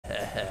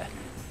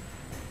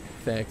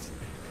fact,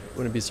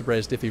 wouldn't be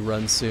surprised if he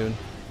runs soon.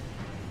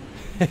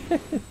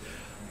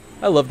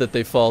 I love that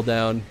they fall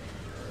down.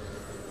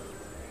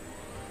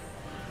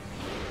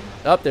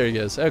 Oh, there he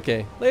goes.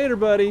 Okay, later,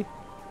 buddy.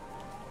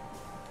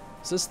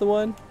 Is this the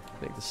one?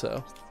 I think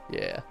so.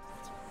 Yeah.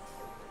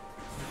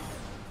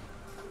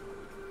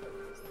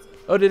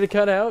 Oh, did it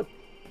cut out?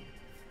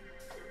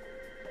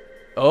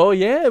 Oh,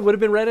 yeah, it would have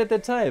been right at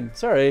that time.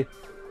 Sorry.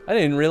 I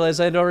didn't realize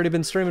I'd already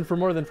been streaming for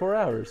more than 4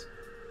 hours.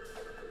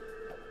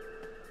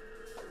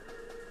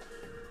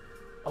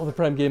 All the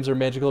Prime games are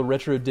magical.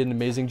 Retro did an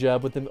amazing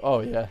job with them. Oh,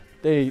 yeah.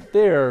 They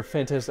are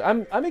fantastic.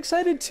 I'm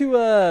excited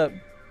to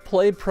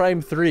play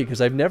Prime 3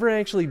 because I've never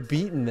actually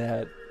beaten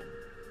that.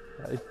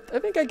 I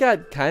think I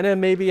got kind of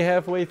maybe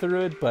halfway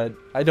through it, but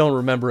I don't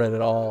remember it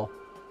at all.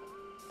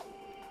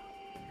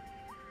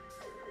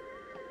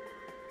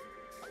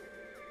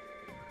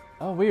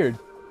 Oh, weird.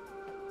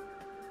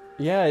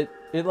 Yeah,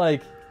 it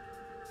like,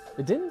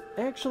 it didn't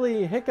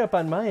actually hiccup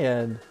on my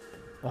end.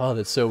 Oh,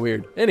 that's so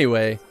weird.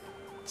 Anyway,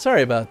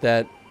 sorry about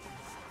that.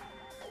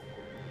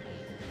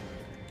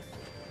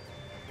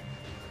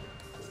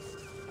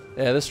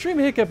 Yeah, the stream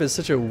hiccup is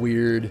such a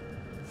weird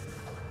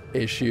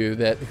issue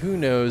that who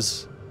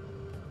knows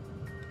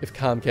if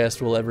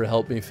Comcast will ever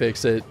help me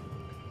fix it.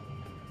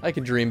 I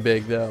could dream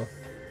big, though.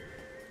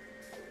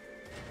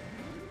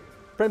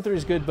 Prime 3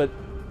 is good, but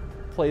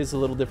plays a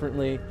little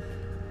differently.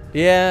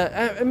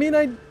 Yeah, I mean,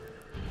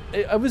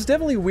 I was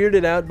definitely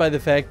weirded out by the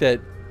fact that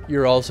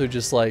you're also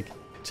just, like,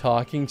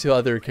 talking to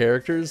other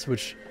characters,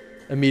 which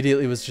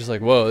immediately was just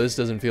like, whoa, this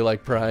doesn't feel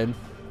like Prime.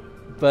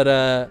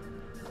 But,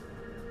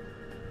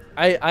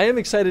 I am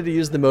excited to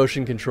use the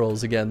motion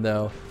controls again,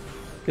 though.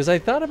 Because I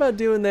thought about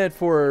doing that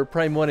for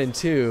Prime 1 and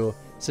 2,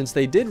 since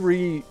they did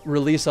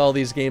re-release all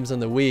these games on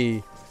the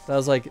Wii. I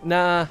was like,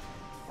 nah,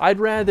 I'd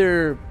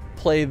rather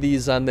play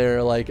these on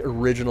their, like,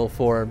 original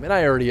form. And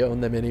I already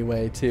own them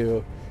anyway,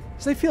 too.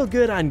 Because they feel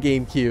good on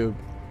GameCube.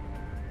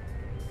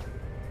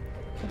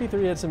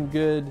 MP3 had some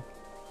good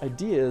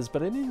ideas,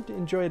 but I didn't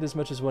enjoy it as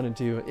much as 1 and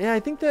 2. Yeah, I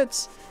think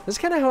that's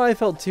kind of how I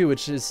felt, too,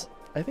 which is,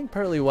 I think,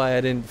 partly why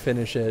I didn't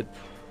finish it.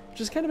 Which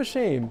is kind of a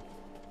shame.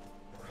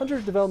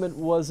 100 development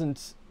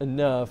wasn't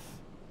enough.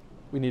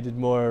 We needed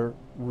more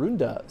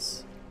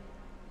rundas.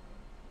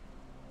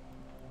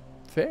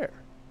 Fair.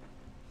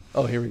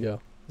 Oh, here we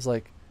go. It's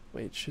like,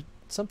 wait, should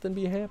something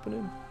be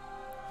happening?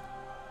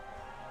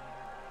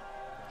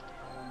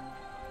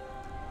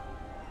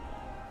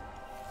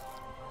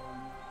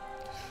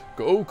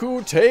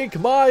 Goku, take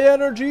my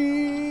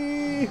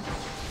energy!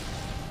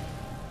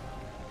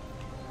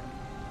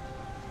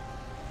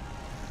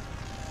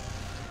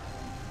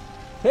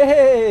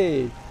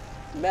 Hey!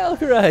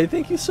 Malkarai,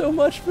 thank you so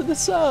much for the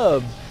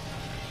sub!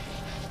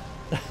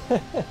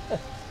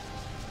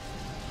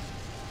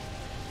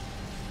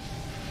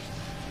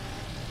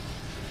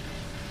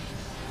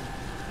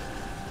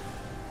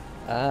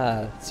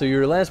 Ah, so you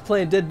were last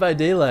playing Dead by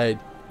Daylight.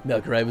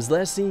 Malkarai was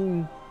last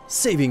seen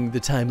saving the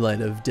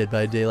timeline of Dead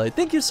by Daylight.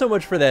 Thank you so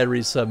much for that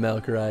resub,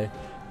 Malkarai.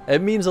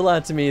 It means a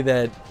lot to me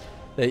that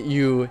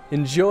you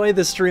enjoy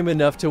the stream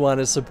enough to want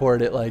to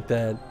support it like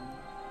that.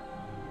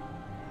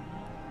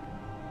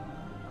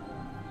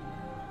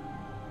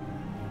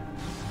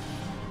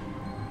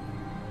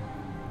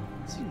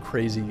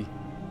 Crazy,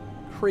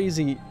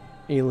 crazy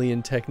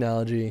alien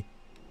technology.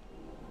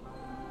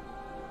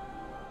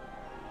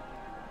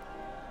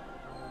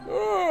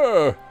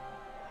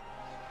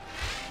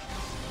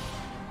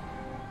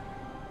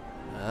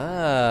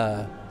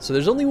 Ah, so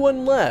there's only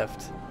one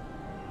left,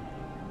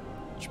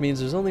 which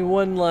means there's only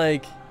one,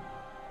 like,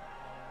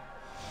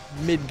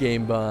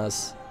 mid-game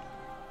boss.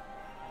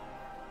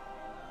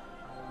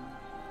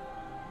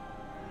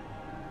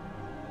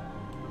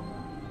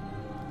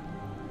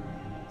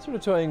 Sort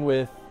of toying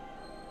with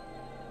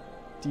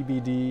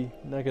DBD,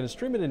 not gonna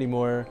stream it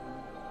anymore.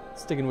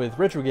 Sticking with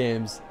retro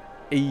games.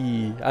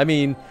 Ayy. I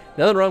mean,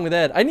 nothing wrong with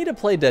that. I need to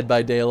play Dead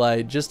by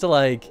Daylight just to,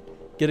 like,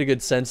 get a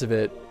good sense of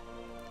it.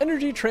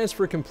 Energy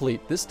transfer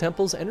complete. This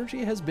temple's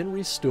energy has been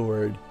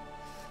restored.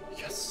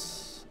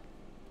 Yes.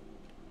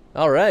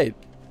 Alright.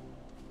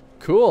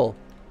 Cool.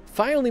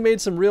 Finally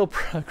made some real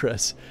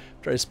progress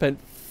after I spent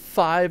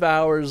 5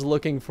 hours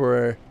looking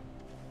for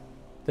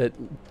that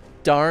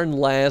darn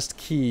last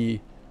key.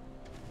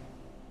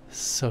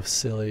 So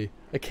silly.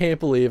 I can't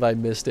believe I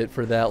missed it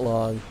for that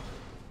long.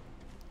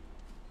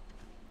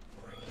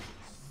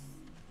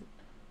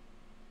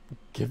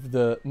 Give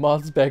the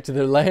moths back to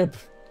their lamp.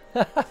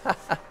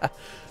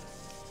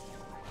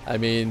 I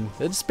mean,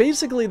 it's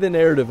basically the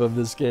narrative of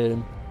this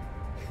game.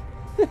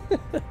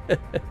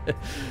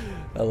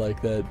 I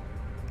like that.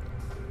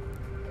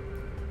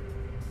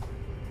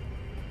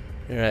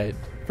 Alright,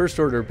 first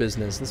order of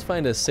business. Let's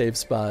find a safe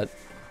spot.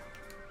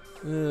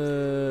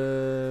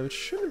 It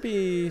shouldn't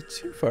be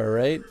too far,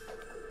 right?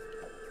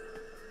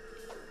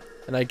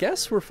 And I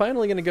guess we're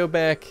finally gonna go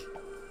back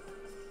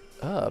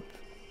up.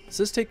 Does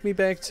this take me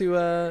back to,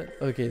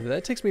 okay,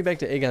 that takes me back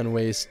to Aegon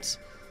Wastes.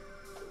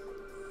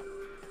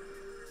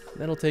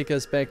 That'll take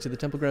us back to the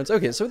temple grounds.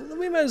 Okay, so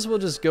we might as well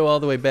just go all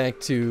the way back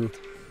to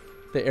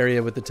the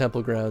area with the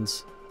temple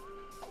grounds.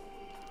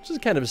 Which is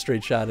kind of a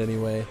straight shot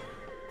anyway.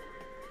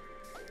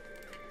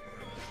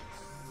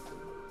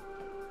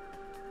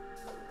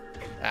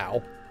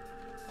 Ow.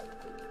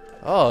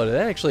 Oh, did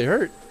that actually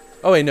hurt?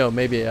 Oh wait, no,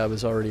 maybe I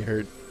was already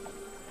hurt.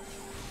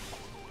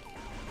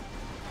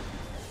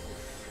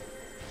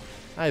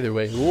 Either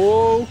way.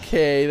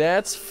 Okay,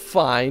 that's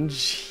fine.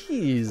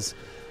 Jeez.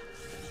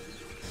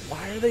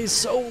 Why are they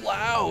so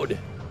loud?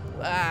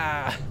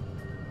 Ah.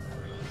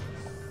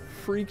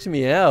 Freaked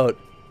me out.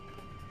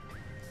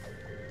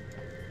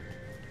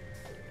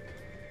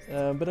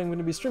 But I'm going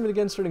to be streaming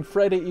again starting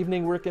Friday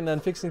evening, working on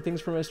fixing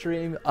things for my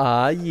stream.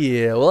 Ah,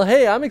 yeah. Well,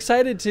 hey, I'm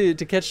excited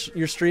to catch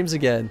your streams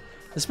again.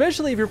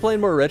 Especially if you're playing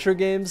more retro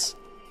games.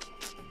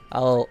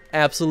 I'll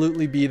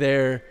absolutely be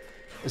there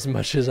as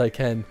much as I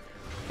can.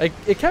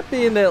 It kept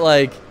being that,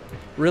 like,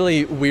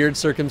 really weird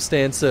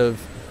circumstance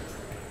of...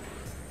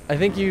 I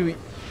think you...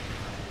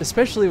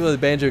 Especially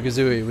with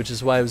Banjo-Kazooie, which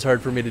is why it was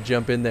hard for me to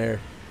jump in there.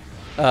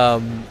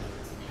 I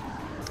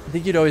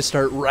think you'd always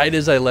start right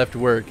as I left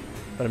work.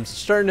 But I'm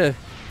starting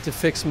to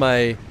fix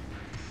my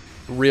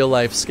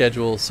real-life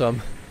schedule, so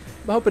I'm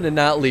hoping to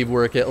not leave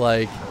work at,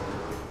 like,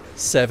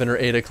 7 or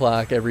 8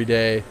 o'clock every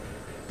day.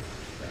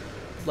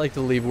 I'd like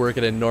to leave work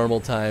at a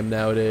normal time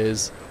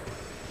nowadays.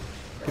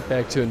 Get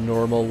back to a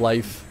normal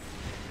life.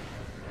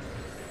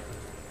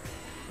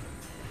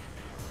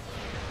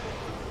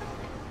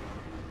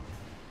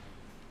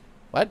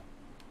 What?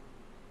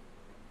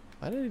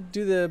 Why did I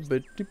do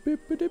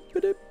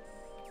the...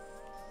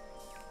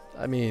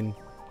 I mean,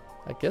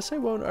 I guess I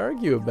won't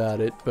argue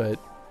about it, but...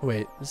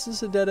 Wait, is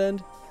this a dead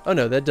end? Oh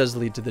no, that does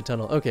lead to the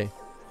tunnel. Okay.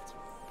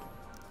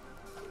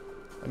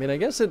 I mean, I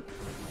guess it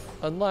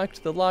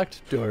unlocked the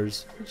locked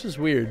doors, which is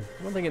weird.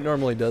 I don't think it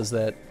normally does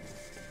that.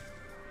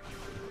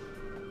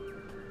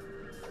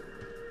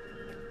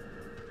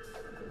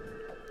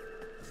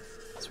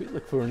 Sweet,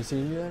 look forward to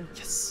seeing you there.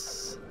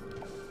 Yes!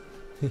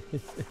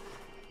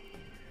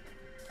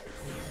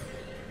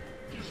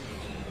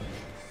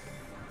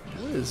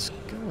 What is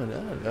going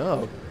on?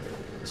 Oh,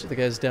 these are the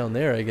guys down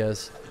there, I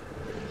guess.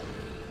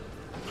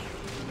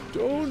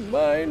 Don't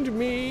mind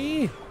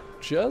me,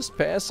 just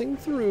passing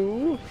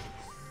through.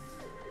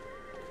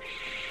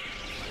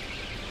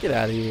 Get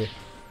out of here.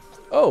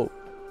 Oh,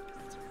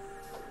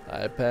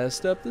 I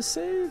passed up the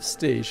save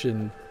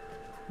station.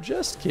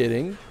 Just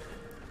kidding.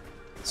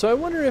 So I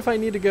wonder if I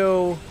need to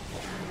go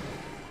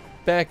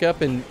back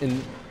up and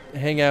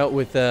hang out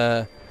with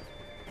our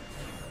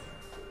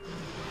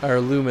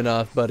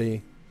Luminoff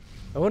buddy.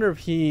 I wonder if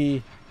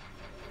he...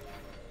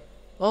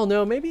 Oh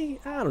no, maybe...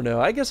 I don't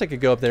know. I guess I could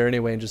go up there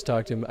anyway and just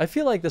talk to him. I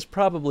feel like that's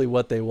probably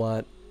what they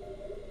want.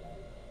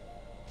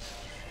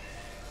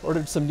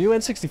 Ordered some new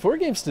N64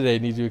 games today.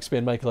 Need to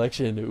expand my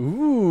collection.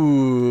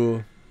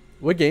 Ooh.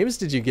 What games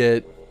did you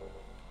get?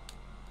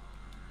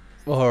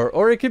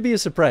 Or it could be a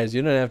surprise.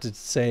 You don't have to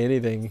say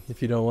anything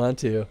if you don't want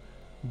to.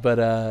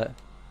 But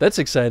that's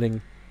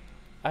exciting.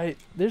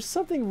 There's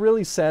something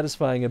really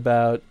satisfying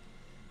about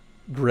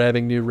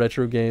grabbing new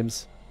retro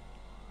games.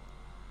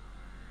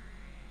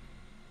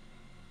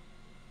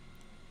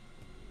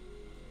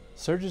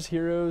 Sarge's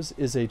Heroes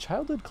is a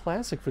childhood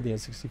classic for the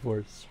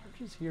N64.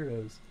 Sarge's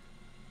Heroes.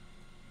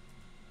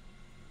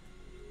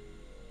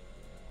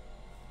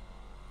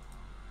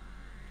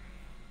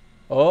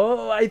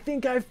 Oh, I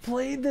think I've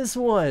played this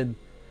one.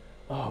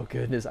 Oh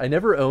goodness, I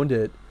never owned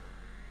it,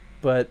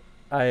 but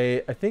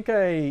I think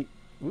I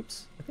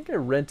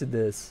rented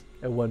this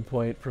at one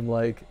point from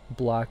like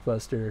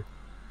Blockbuster.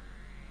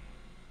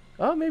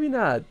 Oh, maybe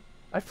not.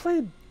 I've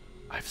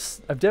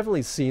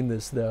definitely seen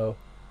this though.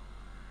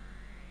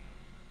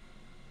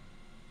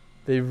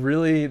 They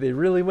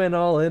really went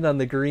all in on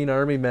the Green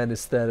Army Men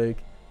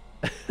aesthetic.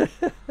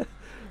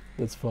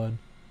 That's fun.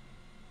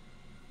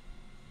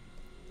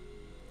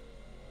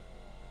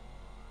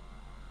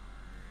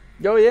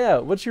 Oh yeah,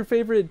 what's your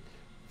favorite?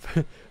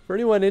 For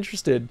anyone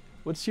interested,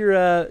 what's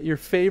your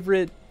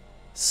favorite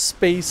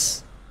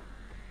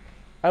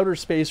outer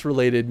space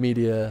related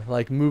media,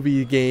 like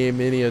movie,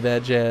 game, any of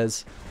that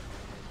jazz?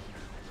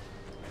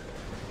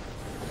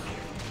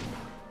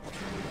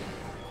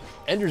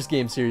 Ender's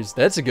Game series,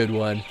 that's a good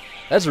one.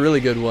 That's a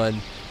really good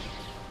one.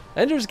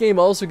 Ender's Game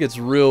also gets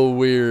real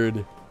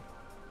weird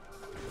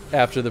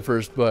after the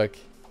first book.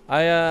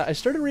 I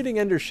started reading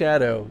Ender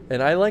Shadow,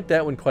 and I liked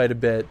that one quite a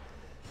bit.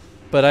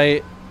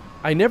 But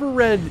I never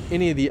read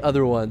any of the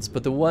other ones,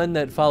 but the one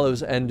that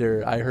follows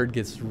Ender, I heard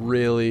gets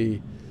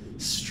really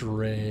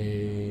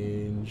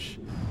strange.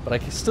 But I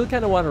still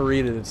kind of want to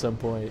read it at some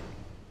point.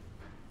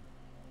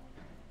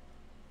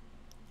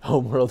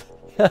 Homeworld.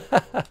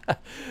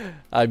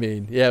 I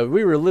mean, yeah,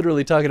 we were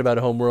literally talking about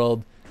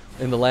Homeworld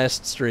in the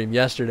last stream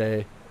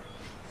yesterday,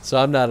 so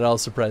I'm not at all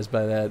surprised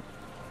by that.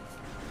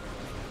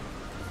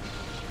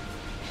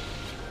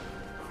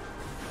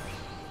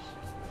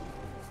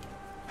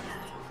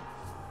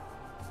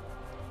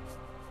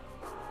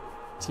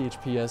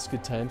 THPS,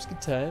 good times,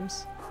 good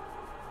times.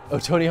 Oh,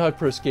 Tony Hawk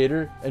Pro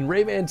Skater and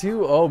Rayman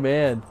 2. Oh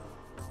man,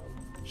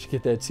 should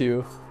get that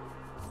too.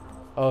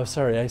 Oh,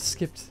 sorry, I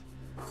skipped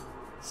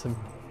some...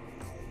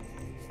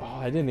 Oh,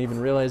 I didn't even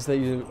realize that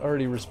you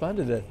already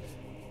responded to...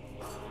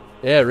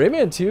 Yeah,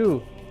 Rayman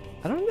 2.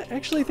 I don't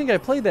actually think I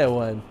played that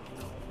one.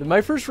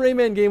 My first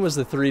Rayman game was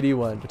the 3D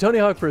one, but Tony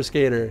Hawk Pro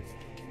Skater.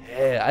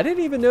 Yeah, I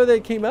didn't even know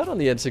that came out on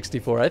the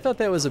N64. I thought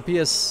that was a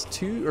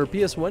PS2 or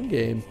PS1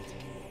 game.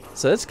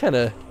 So that's kind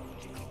of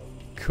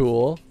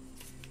cool.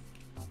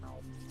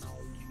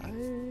 I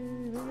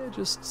think I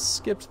just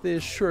skipped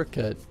this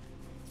shortcut.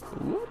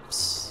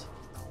 Whoops.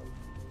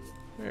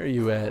 Where are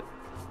you at?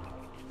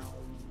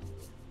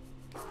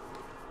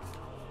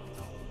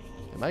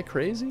 Am I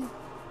crazy?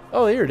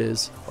 Oh, here it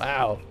is.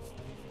 Wow.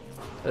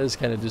 That is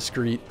kind of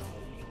discreet.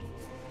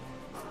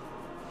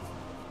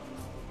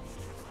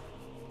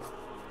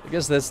 I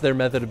guess that's their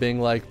method of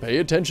being like, pay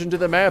attention to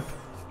the map.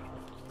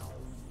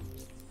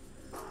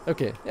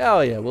 Okay. Oh,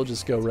 yeah, we'll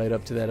just go right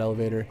up to that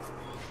elevator.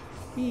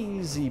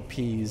 Easy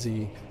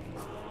peasy.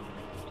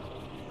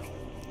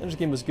 This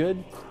game was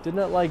good. Did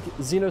not like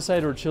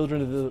Xenocide or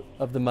Children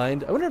of the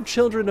Mind. I wonder if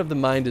Children of the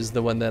Mind is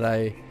the one that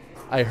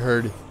I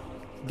heard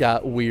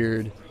got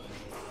weird.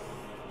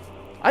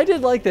 I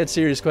did like that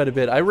series quite a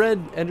bit. I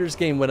read Ender's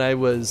Game when I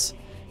was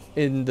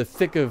in the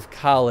thick of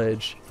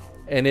college,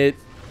 and it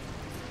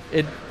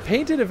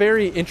painted a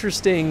very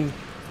interesting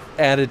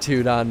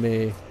attitude on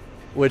me,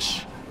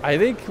 which I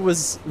think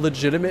was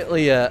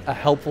legitimately a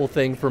helpful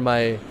thing for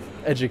my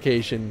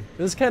education.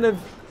 It was kind of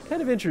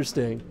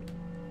interesting.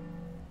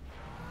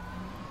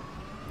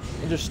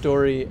 Ender's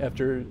Story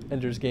after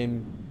Ender's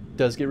Game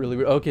does get really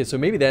weird. Okay, so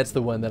maybe that's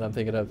the one that I'm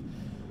thinking of.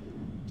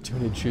 Do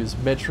we need to choose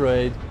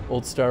Metroid,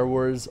 old Star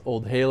Wars,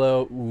 old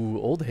Halo? Ooh,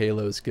 old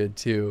Halo's good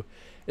too.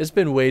 It's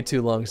been way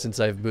too long since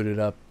I've booted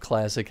up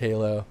classic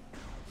Halo.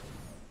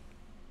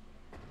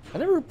 I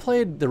never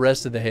played the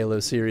rest of the Halo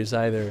series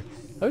either.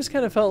 I always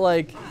kind of felt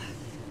like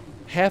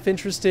half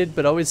interested,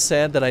 but always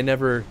sad that I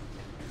never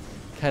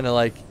kind of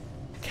like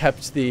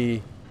kept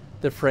the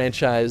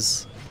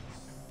franchise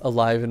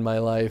alive in my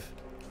life.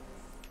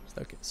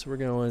 Okay, so we're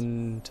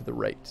going to the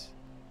right.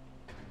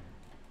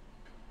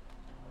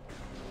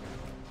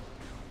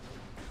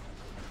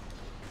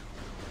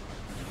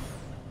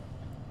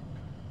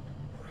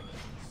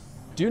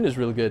 Dune is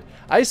really good.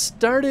 I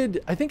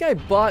think I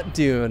bought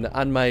Dune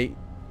on my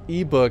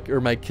ebook or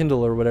my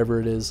Kindle or whatever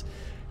it is,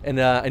 and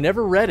I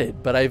never read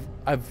it, but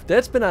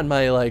that's been on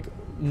my like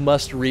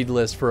must-read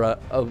list for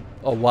a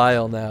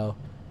while now.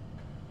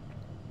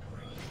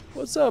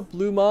 What's up,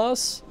 Blue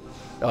Moss?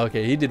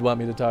 Okay, he did want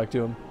me to talk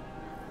to him.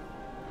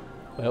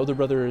 My older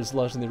brother is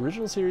launching the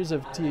original series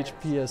of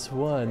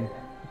THPS1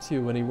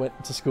 too when he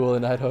went to school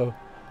in Idaho.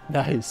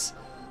 Nice.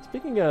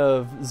 Speaking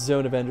of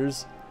Zone of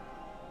Enders,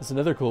 it's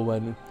another cool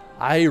one.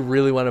 I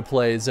really want to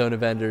play Zone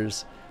of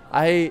Enders.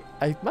 I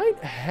might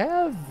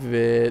have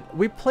it.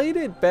 We played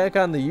it back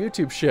on the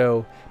YouTube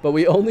show, but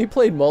we only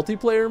played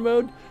multiplayer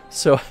mode,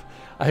 so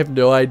I have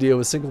no idea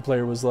what single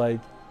player was like.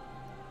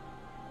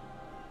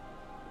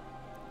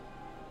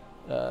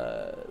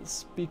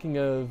 Speaking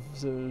of...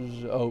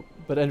 Oh,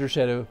 but Ender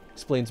Shadow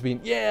explains being...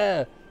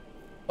 Yeah!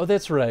 Oh,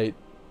 that's right.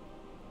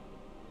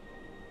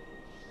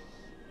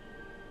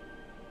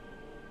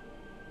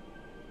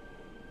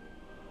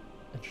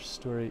 Ender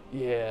Story.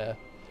 Yeah.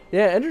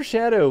 Yeah, Ender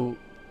Shadow...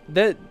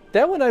 That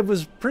one I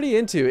was pretty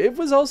into. It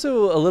was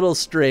also a little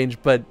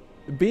strange, but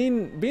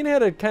Bean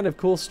had a kind of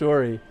cool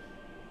story.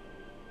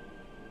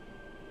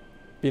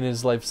 Bean in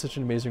his life, such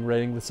an amazing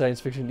writing with science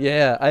fiction.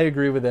 Yeah, I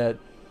agree with that.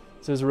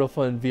 So it was a real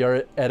fun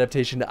VR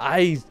adaptation.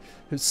 I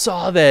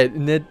saw that,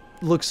 and it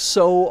looks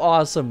so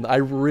awesome.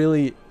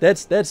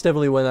 That's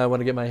definitely one I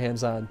want to get my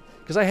hands on.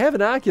 Because I have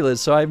an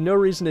Oculus, so I have no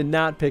reason to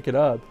not pick it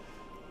up.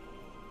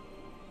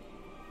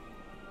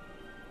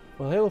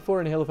 Well, Halo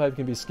 4 and Halo 5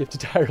 can be skipped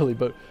entirely,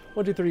 but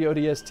 1, 2, 3,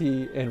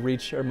 ODST, and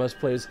Reach are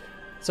must-plays.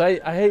 So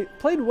I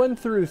played 1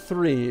 through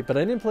 3, but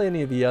I didn't play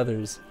any of the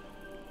others.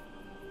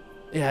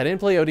 Yeah, I didn't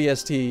play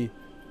ODST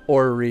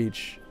or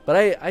Reach. But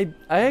I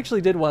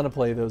actually did want to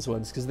play those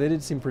ones, because they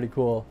did seem pretty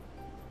cool.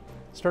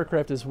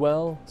 StarCraft as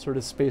well, sort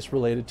of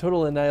space-related.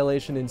 Total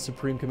Annihilation and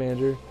Supreme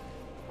Commander.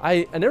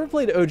 I never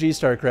played OG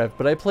StarCraft,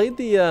 but I played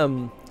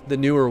the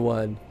newer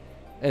one.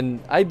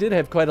 And I did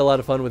have quite a lot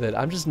of fun with it.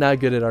 I'm just not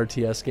good at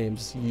RTS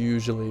games,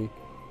 usually.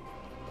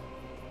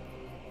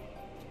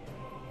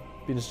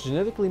 Being a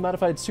genetically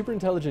modified, super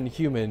intelligent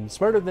human,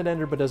 smarter than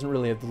Ender, but doesn't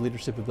really have the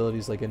leadership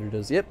abilities like Ender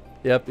does.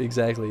 Yep,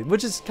 exactly.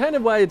 Which is kind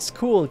of why it's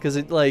cool, because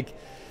it, like,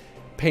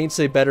 paints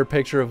a better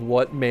picture of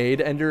what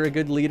made Ender a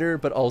good leader,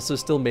 but also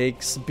still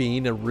makes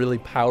Bean a really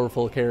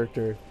powerful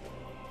character.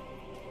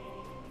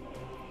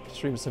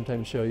 Streams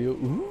sometimes show you.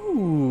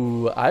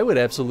 Ooh, I would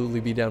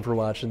absolutely be down for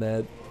watching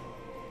that.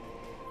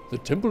 The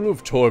Temple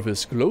of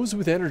Torvis glows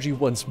with energy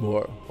once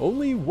more.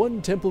 Only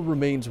one temple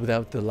remains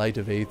without the light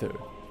of Aether.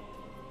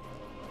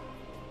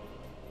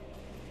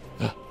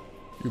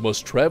 You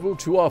must travel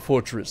to our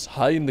fortress,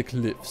 high in the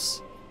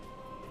cliffs.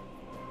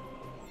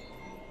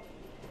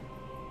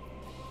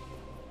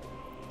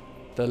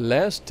 The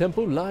last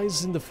temple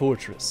lies in the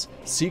fortress.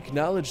 Seek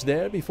knowledge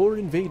there before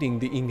invading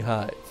the Ing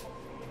Hive.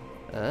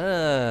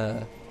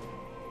 Ah.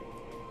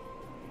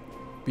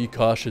 Be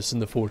cautious in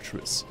the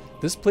fortress.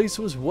 This place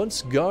was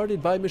once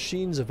guarded by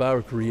machines of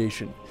our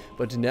creation,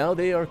 but now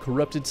they are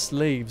corrupted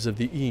slaves of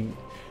the Ing.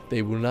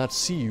 They will not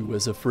see you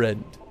as a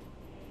friend.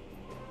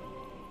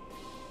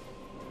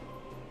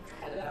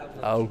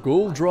 Our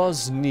goal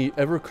draws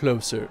ever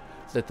closer.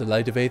 Let the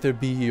light of Aether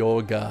be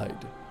your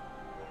guide.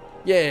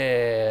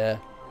 Yeah!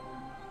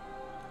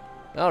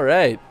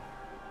 Alright.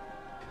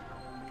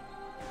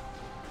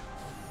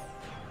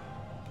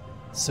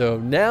 So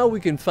now we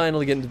can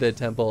finally get into the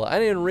temple. I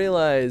didn't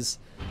realize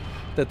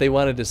that they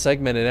wanted to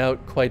segment it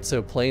out quite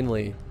so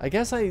plainly. I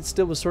guess I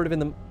still was sort of in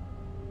the...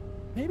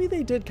 Maybe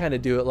they did kind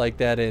of do it like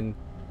that in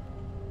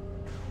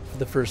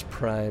the first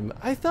Prime.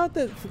 I thought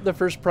that the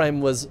first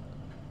Prime was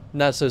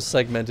not so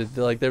segmented.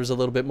 Like there was a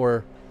little bit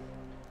more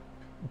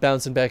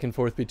bouncing back and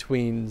forth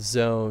between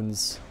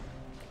zones.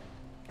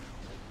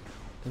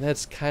 And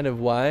that's kind of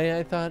why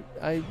I thought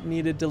I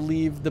needed to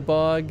leave the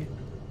bog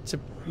to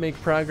make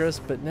progress.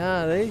 But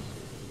nah, they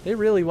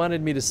really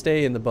wanted me to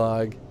stay in the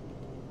bog.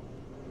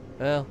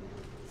 Well,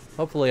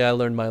 hopefully I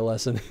learned my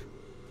lesson.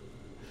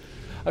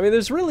 I mean,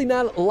 there's really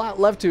not a lot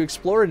left to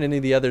explore in any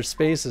of the other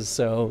spaces,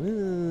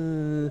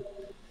 so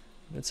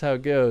that's how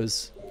it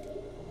goes.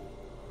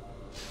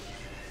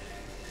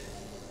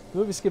 The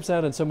movie skips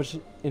out on so much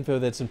info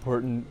that's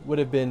important. Would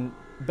have been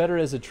better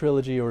as a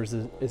trilogy or as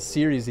a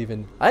series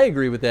even. I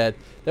agree with that.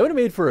 That would have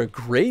made for a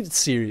great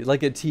series,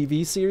 like a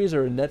TV series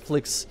or a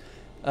Netflix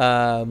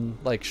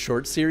like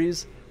short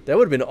series. That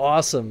would have been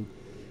awesome.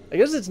 I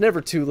guess it's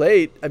never too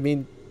late. I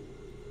mean,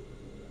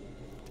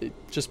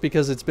 just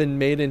because it's been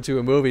made into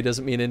a movie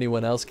doesn't mean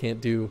anyone else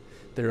can't do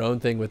their own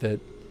thing with it.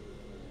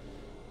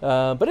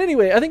 But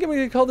anyway, I think I'm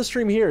going to call the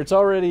stream here. It's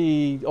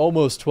already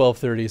almost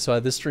 12:30, so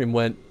this stream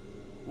went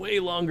way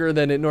longer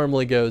than it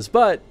normally goes.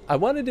 But I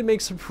wanted to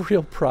make some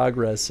real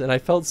progress, and I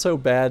felt so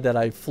bad that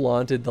I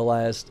flaunted the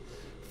last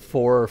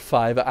 4 or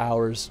 5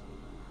 hours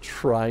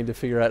trying to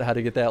figure out how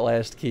to get that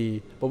last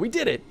key. But we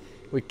did it!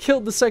 We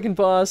killed the second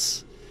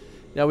boss.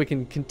 Now we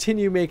can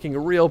continue making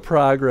real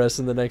progress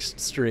in the next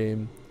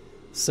stream.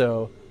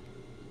 So,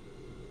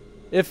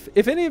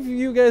 if any of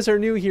you guys are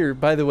new here,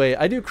 by the way,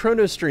 I do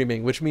chrono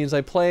streaming, which means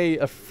I play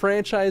a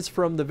franchise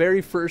from the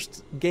very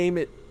first game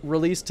it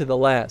released to the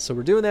last. So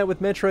we're doing that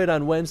with Metroid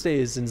on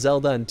Wednesdays and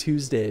Zelda on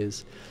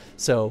Tuesdays.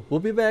 So we'll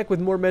be back with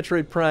more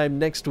Metroid Prime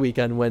next week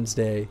on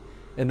Wednesday.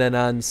 And then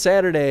on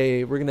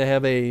Saturday, we're going to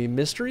have a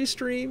mystery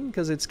stream,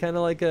 because it's kind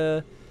of like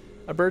a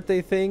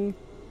birthday thing.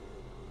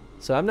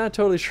 So I'm not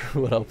totally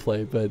sure what I'll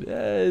play, but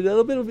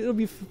it'll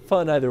be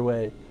fun either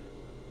way.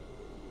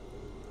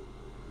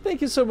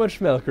 Thank you so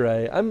much,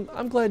 Melkurai.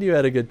 I'm glad you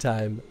had a good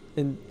time,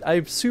 and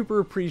I super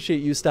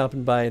appreciate you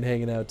stopping by and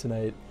hanging out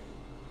tonight.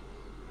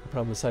 The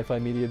problem with sci-fi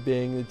media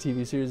being the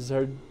TV series is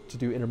hard to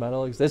do inner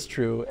monologues. That's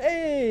true.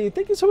 Hey,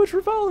 thank you so much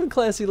for following,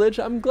 Classy Lich.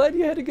 I'm glad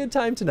you had a good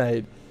time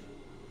tonight.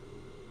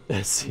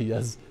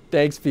 Yes.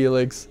 Thanks,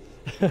 Felix.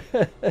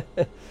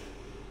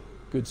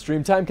 Good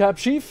stream, Time Cop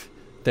Chief.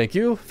 Thank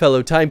you,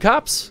 fellow Time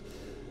Cops.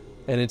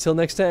 And until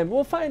next time,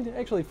 we'll find,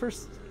 actually,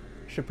 first,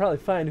 should probably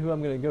find who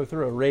I'm going to go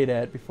through a raid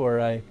at before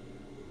I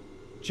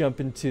jump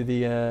into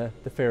the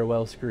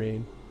farewell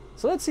screen.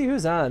 So let's see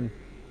who's on.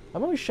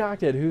 I'm always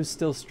shocked at who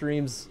still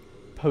streams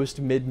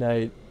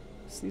post-midnight.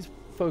 These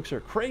folks are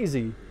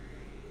crazy.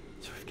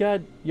 So we've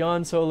got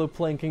Yawn solo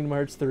playing Kingdom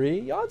Hearts 3.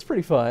 Yawn's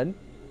pretty fun.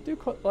 Do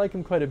like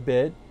him quite a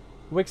bit.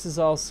 Wix is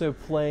also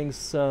playing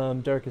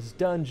some Darkest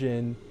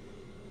Dungeon.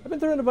 I've been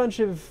throwing a bunch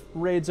of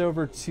raids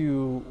over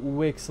to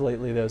Wix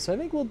lately, though, so I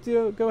think we'll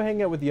go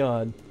hang out with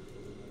Yawn.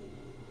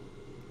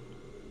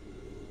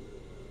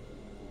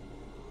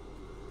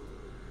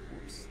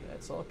 Oops,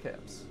 that's all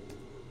caps. Is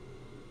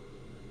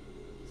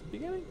it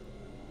beginning?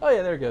 Oh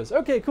yeah, there it goes.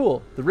 Okay,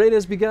 cool. The raid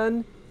has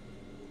begun.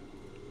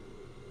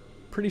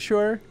 Pretty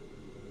sure.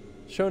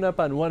 Showing up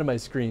on one of my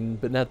screens,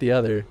 but not the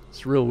other.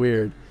 It's real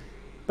weird.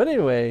 But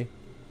anyway,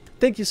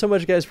 thank you so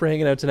much, guys, for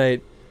hanging out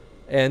tonight.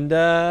 And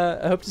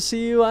I hope to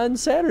see you on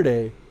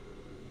Saturday.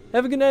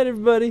 Have a good night,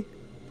 everybody.